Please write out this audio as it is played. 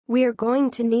"We're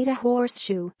going to need a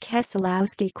horseshoe,"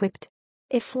 Keselowski quipped.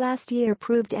 "If last year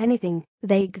proved anything,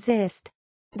 they exist."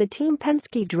 The Team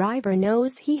Penske driver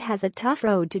knows he has a tough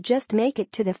road to just make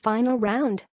it to the final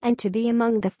round and to be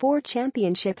among the 4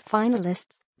 championship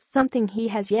finalists, something he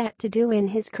has yet to do in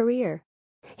his career.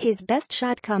 His best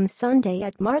shot comes Sunday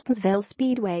at Martinsville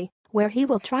Speedway, where he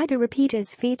will try to repeat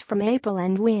his feat from April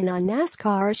and win on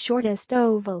NASCAR's shortest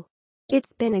oval.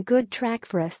 "It's been a good track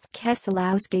for us,"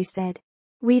 Keselowski said.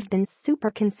 "We've been super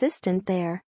consistent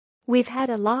there. We've had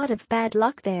a lot of bad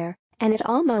luck there, and it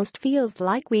almost feels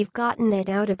like we've gotten it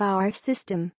out of our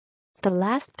system. The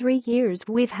last 3 years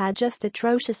we've had just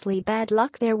atrociously bad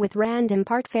luck there with random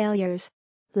part failures.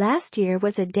 Last year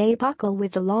was a debacle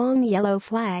with the long yellow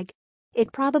flag.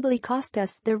 It probably cost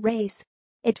us the race.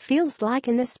 It feels like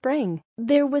in the spring,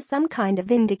 there was some kind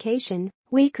of indication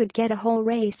we could get a whole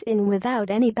race in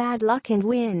without any bad luck and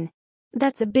win.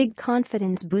 That's a big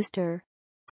confidence booster."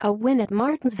 A win at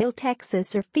Martinsville,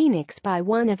 Texas or Phoenix by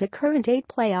one of the current 8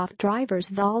 playoff drivers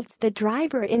vaults the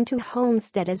driver into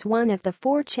Homestead as one of the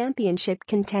 4 championship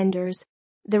contenders.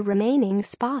 The remaining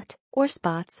spot, or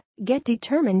spots, get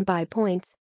determined by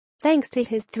points. Thanks to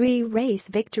his 3 race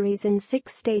victories and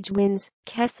 6 stage wins,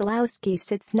 Keselowski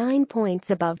sits 9 points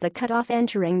above the cutoff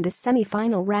entering the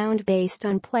semi-final round based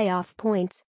on playoff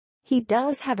points. He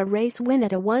does have a race win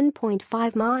at a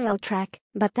 1.5-mile track,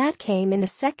 but that came in the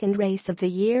second race of the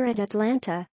year at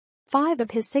Atlanta. 5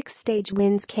 of his 6 stage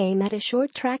wins came at a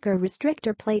short track or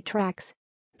restrictor plate tracks.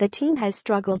 The team has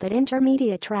struggled at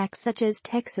intermediate tracks such as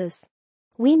Texas.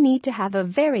 "We need to have a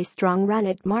very strong run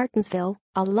at Martinsville,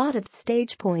 a lot of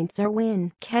stage points or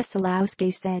win,"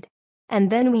 Keselowski said. "And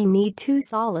then we need 2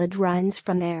 solid runs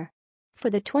from there." For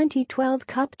the 2012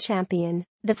 Cup champion,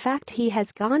 the fact he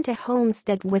has gone to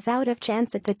Homestead without a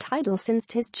chance at the title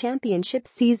since his championship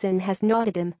season has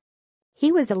knotted him.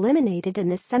 He was eliminated in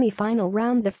the semi-final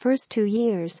round the first 2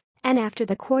 years, and after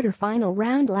the quarter-final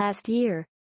round last year.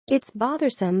 "It's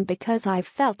bothersome because I've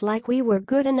felt like we were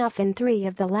good enough in 3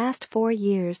 of the last 4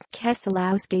 years,"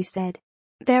 Keselowski said.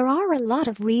 "There are a lot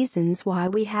of reasons why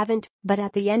we haven't, but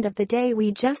at the end of the day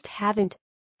we just haven't.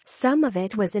 Some of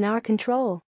it was in our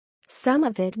control. Some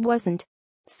of it wasn't.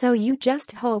 So you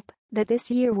just hope that this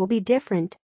year will be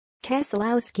different."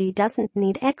 Keselowski doesn't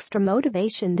need extra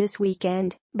motivation this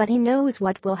weekend, but he knows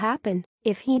what will happen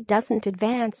if he doesn't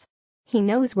advance. He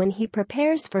knows when he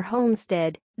prepares for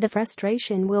Homestead, the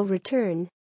frustration will return.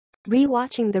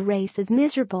 "Rewatching the race is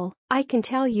miserable, I can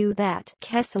tell you that,"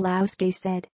 Keselowski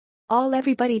said. "All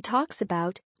everybody talks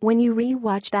about when you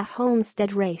rewatch that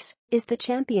Homestead race is the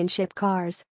championship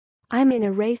cars. I'm in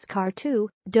a race car too,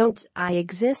 don't I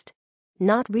exist?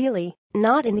 Not really,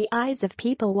 not in the eyes of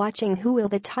people watching who will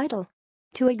the title.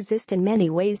 To exist in many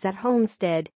ways at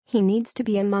Homestead, he needs to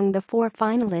be among the 4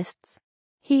 finalists."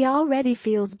 He already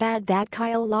feels bad that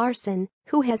Kyle Larson,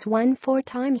 who has won 4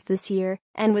 times this year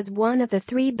and was one of the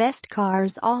 3 best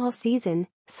cars all season,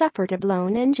 suffered a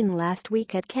blown engine last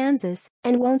week at Kansas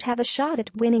and won't have a shot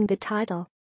at winning the title.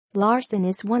 Larson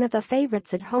is one of the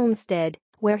favorites at Homestead,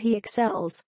 where he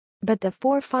excels. But the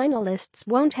 4 finalists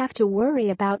won't have to worry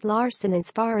about Larson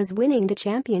as far as winning the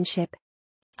championship.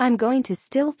 "I'm going to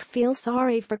still feel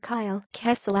sorry for Kyle,"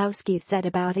 Keselowski said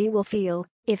about he will feel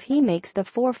if he makes the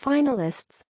 4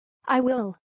 finalists. "I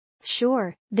will.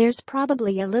 Sure, there's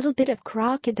probably a little bit of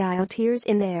crocodile tears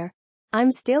in there.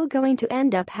 I'm still going to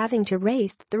end up having to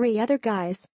race 3 other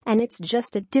guys, and it's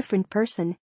just a different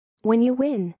person. When you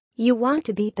win, you want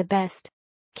to beat the best."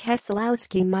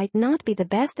 Keselowski might not be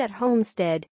the best at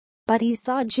Homestead, but he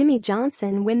saw Jimmy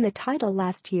Johnson win the title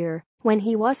last year when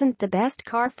he wasn't the best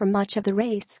car for much of the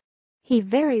race. He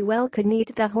very well could need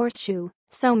the horseshoe,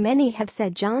 so many have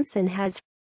said Johnson has.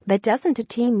 But doesn't a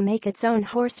team make its own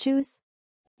horseshoes?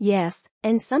 Yes,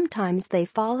 and sometimes they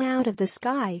fall out of the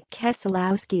sky,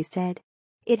 Keselowski said.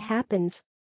 It happens.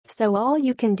 So all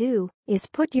you can do is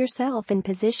put yourself in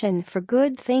position for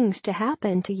good things to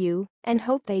happen to you and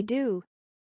hope they do.